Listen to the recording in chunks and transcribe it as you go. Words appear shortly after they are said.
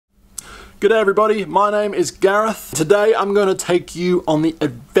G'day everybody, my name is Gareth. Today I'm going to take you on the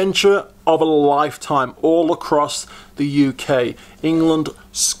adventure of a lifetime all across the UK, England,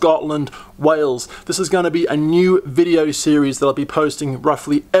 Scotland, Wales. This is going to be a new video series that I'll be posting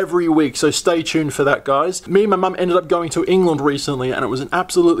roughly every week, so stay tuned for that, guys. Me and my mum ended up going to England recently and it was an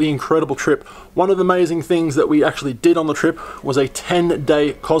absolutely incredible trip. One of the amazing things that we actually did on the trip was a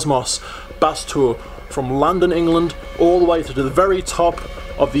 10-day Cosmos bus tour from London, England, all the way to the very top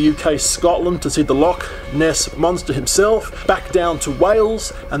of the UK, Scotland, to see the Loch Ness Monster himself, back down to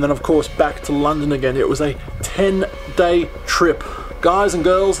Wales, and then of course back to London again. It was a 10-day trip. Guys and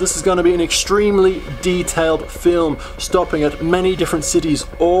girls, this is going to be an extremely detailed film, stopping at many different cities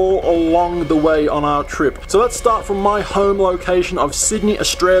all along the way on our trip. So let's start from my home location of Sydney,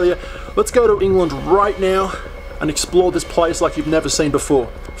 Australia. Let's go to England right now and explore this place like you've never seen before.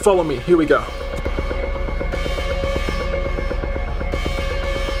 Follow me, here we go.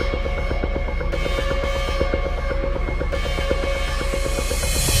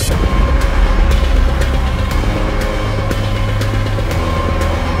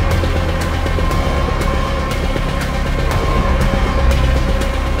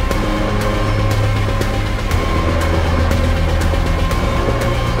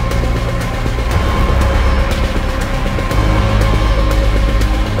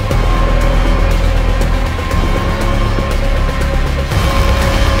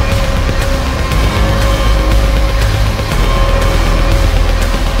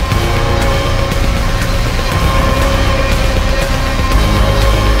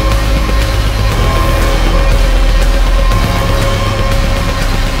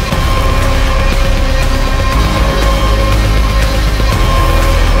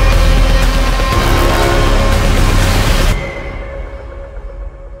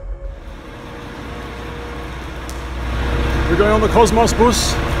 We're going on the Cosmos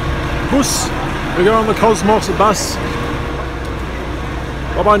bus. We're going on the Cosmos bus.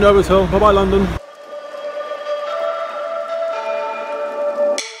 Bye bye Novotel, bye bye London.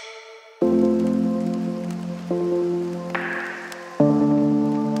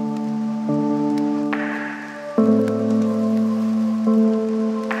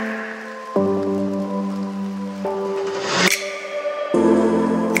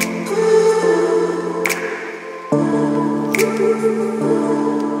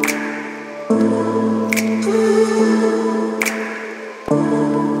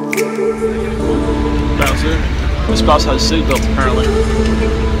 This bus has seatbelts apparently.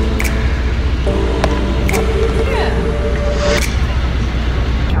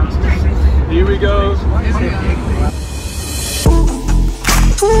 Here we go.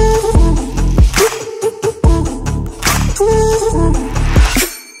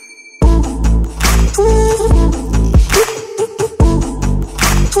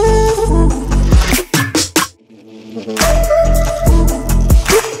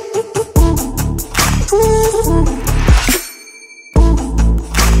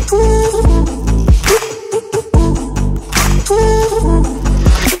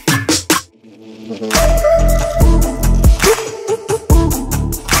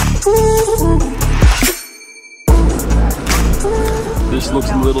 This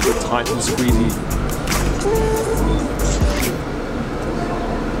looks a little bit tight and squeezy.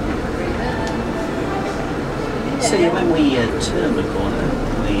 See, when we turn the corner,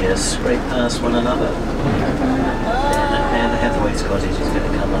 we scrape past one another. And Hathaway's cottage is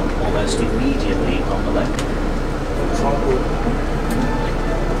going to come up almost immediately on the left.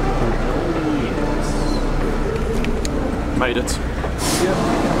 Made it.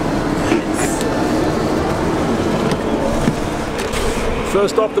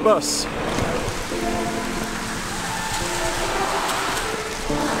 First off the bus.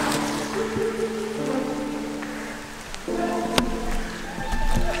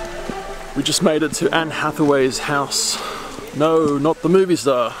 We just made it to Anne Hathaway's house. No, not the movie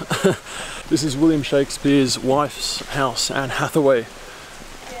star. This is William Shakespeare's wife's house, Anne Hathaway.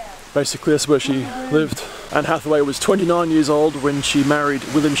 Basically, that's where she lived. Anne Hathaway was 29 years old when she married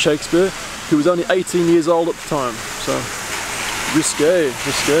William Shakespeare, who was only 18 years old at the time. So, risque.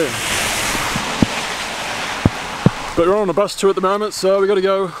 But we're on a bus tour at the moment, so we got to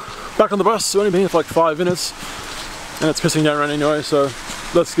go back on the bus. We've only been here for like 5 minutes, and it's pissing down rain anyway, so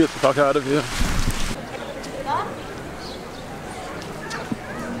let's get the fuck out of here.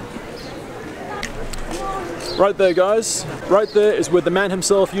 Right there, guys. Right there is where the man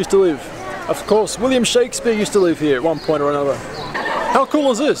himself used to live. Of course, William Shakespeare used to live here at one point or another. How cool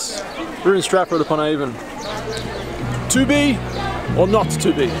is this? We're in Stratford-upon-Avon. To be or not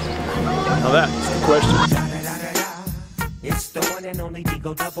to be? Now that's the question. I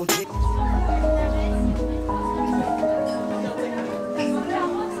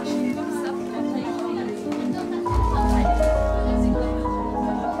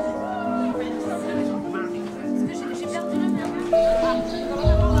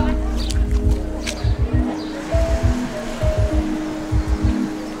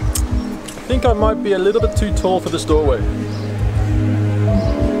think I might be a little bit too tall for this doorway.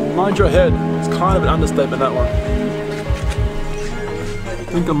 Mind your head, it's kind of an understatement, that one.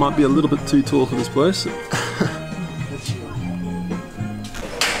 I think I might be a little bit too tall for this place.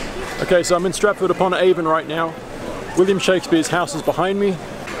 Okay, so I'm in Stratford-upon-Avon right now. William Shakespeare's house is behind me.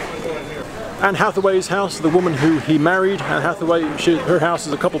 Anne Hathaway's house, the woman who he married, Anne Hathaway, her house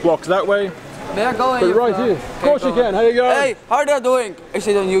is a couple blocks that way. They are going. But right here. Of course you can. How you going? Hey, how are they doing? Is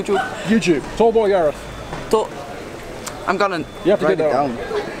it on YouTube? YouTube. Tall boy Gareth. I'm gonna. You have to write get it down.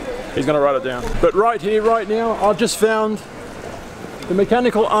 He's gonna write it down. But right here, right now, I've just found the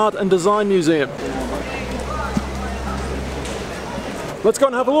Mechanical Art and Design Museum. Let's go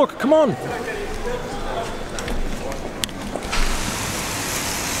and have a look. Come on.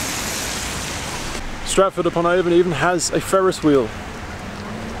 Stratford-upon-Avon even has a Ferris wheel.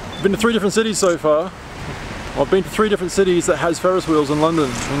 I've been to 3 different cities so far. I've been to 3 different cities that has Ferris wheels in London.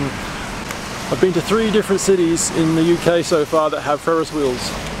 And I've been to 3 different cities in the UK so far that have Ferris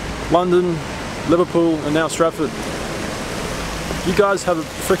wheels. London, Liverpool, and now Stratford. You guys have a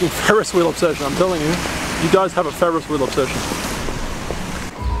freaking Ferris wheel obsession, I'm telling you. You guys have a Ferris wheel obsession.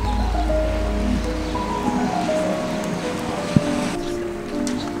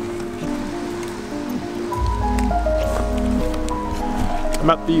 I'm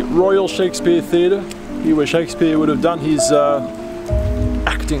at the Royal Shakespeare Theatre, here where Shakespeare would have done his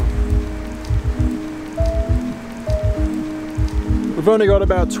acting. We've only got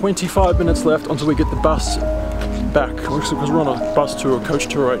about 25 minutes left until we get the bus back, because we're on a bus tour, coach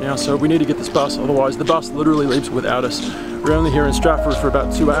tour right now, so we need to get this bus, otherwise the bus literally leaves without us. We're only here in Stratford for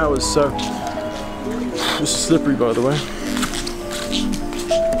about 2 hours, so this is slippery, by the way.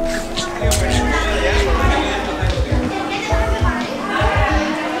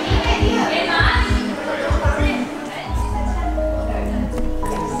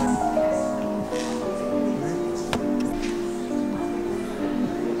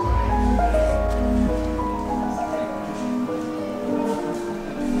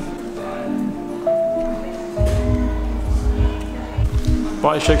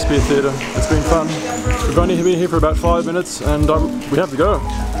 Bye Shakespeare Theatre, it's been fun. We've only been here for about 5 minutes and we have to go,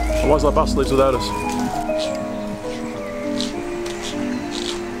 otherwise our bus leaves without us.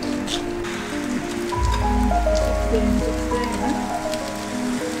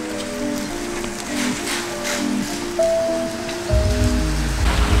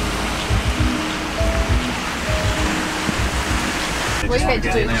 We had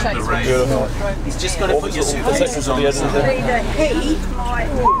to do Shakespeare. Beautiful. He's just going to put your suitcases on.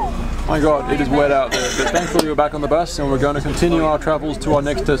 My God, it is wet out there, but thankfully we're back on the bus and we're going to continue our travels to our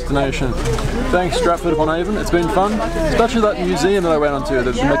next destination. Thanks Stratford-upon-Avon, it's been fun, especially that museum that I went onto,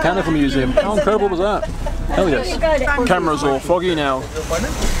 the mechanical museum. How incredible was that? Hell yes. Camera's all foggy now.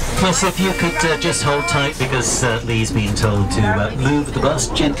 Plus, if you could just hold tight, because Lee's been told to move the bus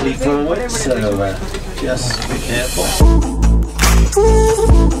gently forward, so just be careful.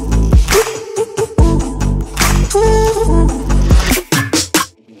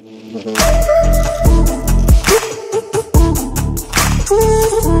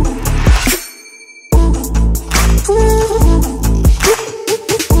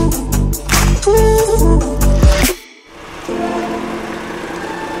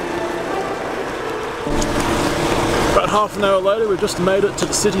 About half an hour later, we've just made it to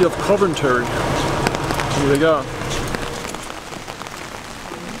the city of Coventry. Here we go.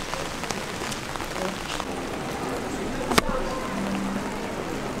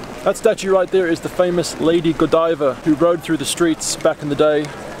 That statue right there is the famous Lady Godiva, who rode through the streets back in the day,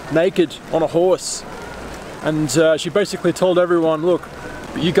 naked on a horse. And she basically told everyone, look,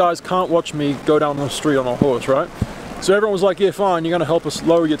 you guys can't watch me go down the street on a horse, right? So everyone was like, yeah, fine, you're gonna help us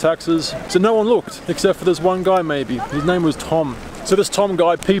lower your taxes. So no one looked, except for this one guy maybe. His name was Tom. So this Tom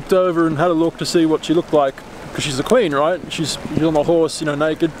guy peeped over and had a look to see what she looked like, because she's a queen, right? She's on a horse, you know,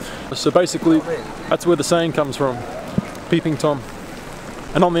 naked. So basically, that's where the saying comes from, peeping Tom.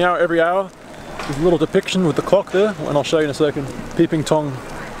 And on the hour, every hour, there's a little depiction with the clock there, and I'll show you in a second. Peeping Tom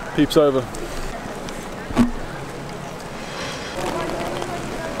peeps over.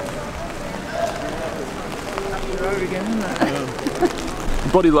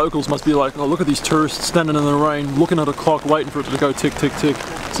 Bloody locals must be like, oh, look at these tourists standing in the rain, looking at a clock, waiting for it to go tick, tick, tick.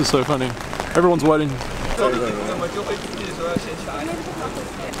 This is so funny. Everyone's waiting.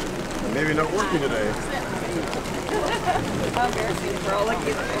 Maybe not working today.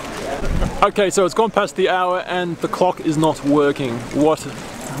 Okay, so it's gone past the hour and the clock is not working. What?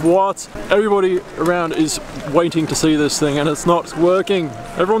 Everybody around is waiting to see this thing and it's not working.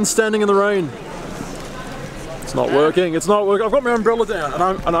 Everyone's standing in the rain. It's not working, it's not working. I've got my umbrella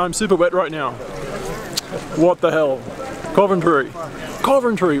down and I'm super wet right now. What the hell? Coventry,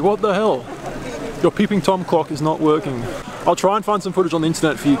 what the hell? Your peeping Tom clock is not working. I'll try and find some footage on the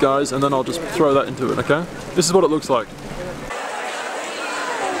internet for you guys and then I'll just throw that into it, okay? This is what it looks like.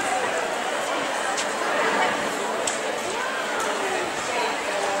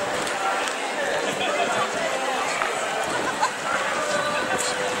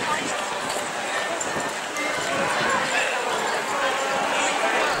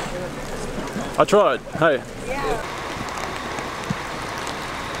 I tried, hey.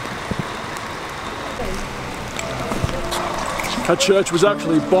 That church was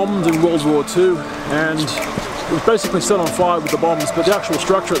actually bombed in World War II and it was basically set on fire with the bombs, but the actual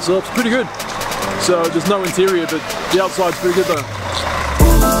structure itself is pretty good. So there's no interior, but the outside's pretty good though.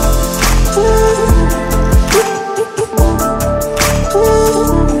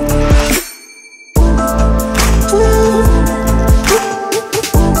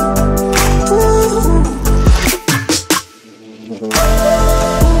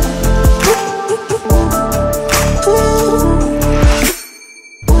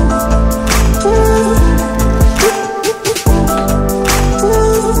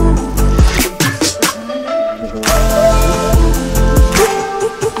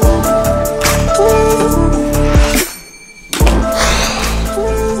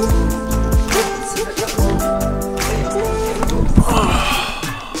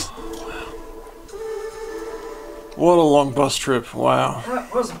 What a long bus trip, wow.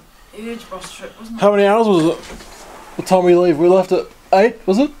 That was a huge bus trip, wasn't it? How many hours was it? What time we leave? We left at 8,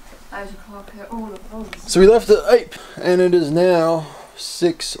 was it? 8 o'clock, all of us. So we left at 8 and it is now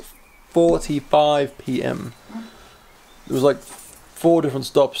 6:45 PM. There was like 4 different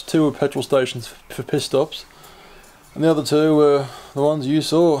stops, 2 were petrol stations for piss stops. And the other 2 were the ones you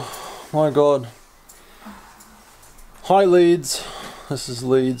saw. My god. Hi Leeds. This is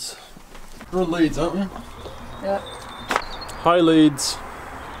Leeds. We're in Leeds, aren't we? Yeah. Hi Leeds.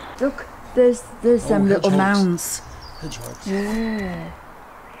 Look, there's them little hedgehogs. mounds. Hedgehogs. Yeah.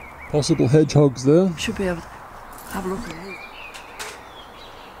 Possible hedgehogs there. Should be able to have a look at it.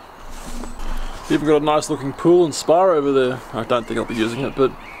 Even got a nice looking pool and spa over there. I don't think I'll be using it,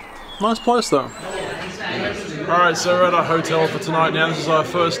 but nice place though. Alright, so we're at our hotel for tonight now. This is our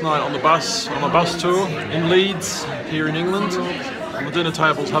first night on a bus tour in Leeds, here in England. On the dinner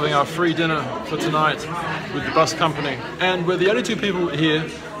tables, having our free dinner for tonight with the bus company. And we're the only 2 people here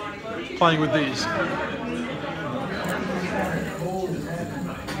playing with these.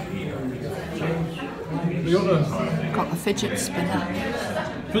 We Got the fidget spinner.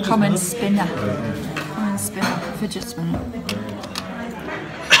 Common spinner. Common spinner. Fidget spinner.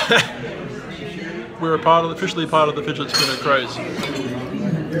 We're officially part of the fidget spinner craze.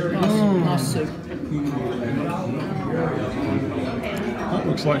 Nice soup. That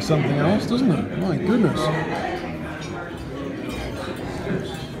looks like something else, doesn't it? My goodness.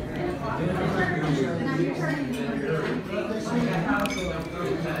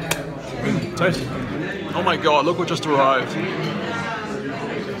 Tasty. Oh my god, look what just arrived.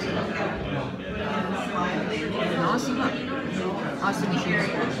 Nice, isn't it? Nice and easy.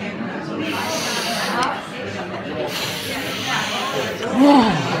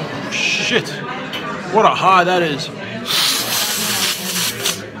 Whoa, shit. What a high that is.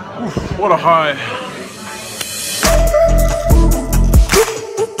 Oof, what a high.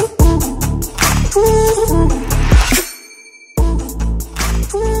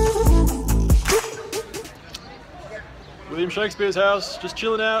 William Shakespeare's house, just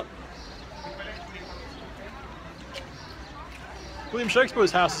chilling out. William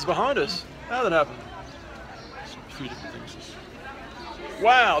Shakespeare's house is behind us. How did that happen? A few different things.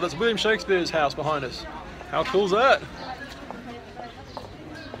 Wow, that's William Shakespeare's house behind us. How cool is that?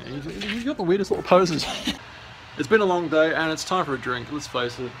 He's got the weirdest little poses. It's been a long day and it's time for a drink, let's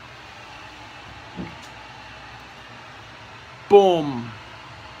face it. Boom!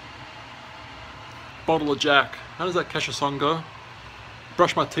 Bottle of Jack. How does that Kesha song go?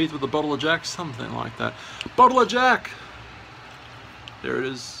 Brush my teeth with a bottle of Jack? Something like that. Bottle of Jack! There it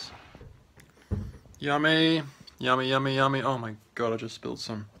is. Yummy. Yummy, yummy, yummy. Oh my god, I just spilled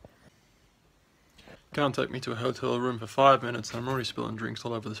some. Can't take me to a hotel room for 5 minutes and I'm already spilling drinks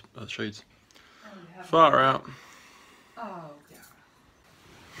all over the sheets. Oh, far out. Oh,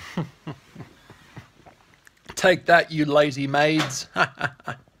 yeah. Take that, you lazy maids.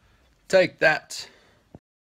 Take that.